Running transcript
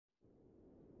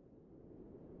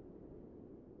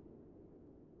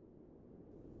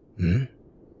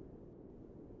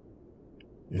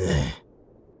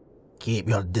Keep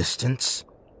your distance.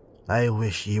 I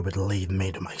wish you would leave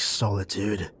me to my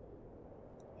solitude.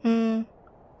 I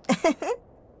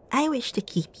wish to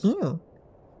keep you.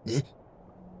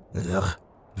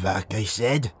 Like I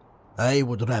said, I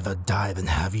would rather die than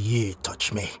have you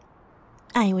touch me.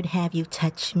 I would have you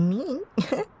touch me.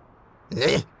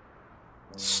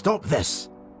 Stop this.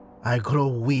 I grow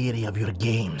weary of your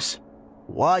games.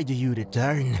 Why do you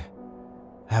return?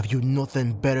 Have you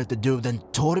nothing better to do than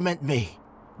torment me?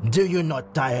 Do you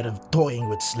not tire of toying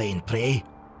with slain prey?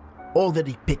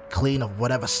 Already picked clean of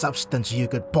whatever substance you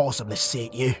could possibly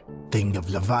sate you. Thing of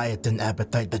Leviathan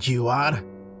appetite that you are.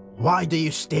 Why do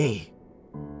you stay?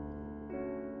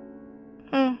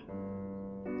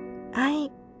 I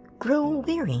grow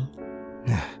weary.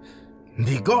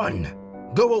 Be gone.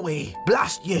 Go away.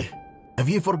 Blast you. Have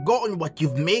you forgotten what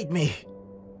you've made me?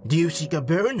 Do you seek a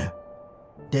boon?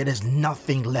 There is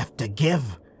nothing left to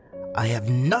give. I have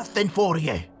nothing for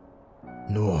you.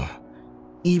 No,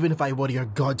 even if I were your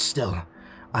god still,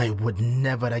 I would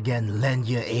never again lend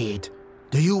you aid.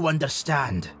 Do you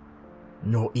understand?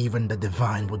 Not even the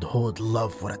divine would hold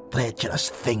love for a treacherous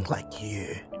thing like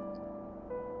you.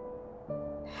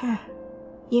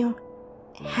 You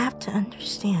have to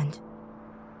understand.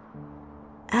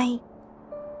 I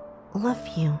love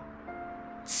you.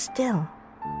 Still.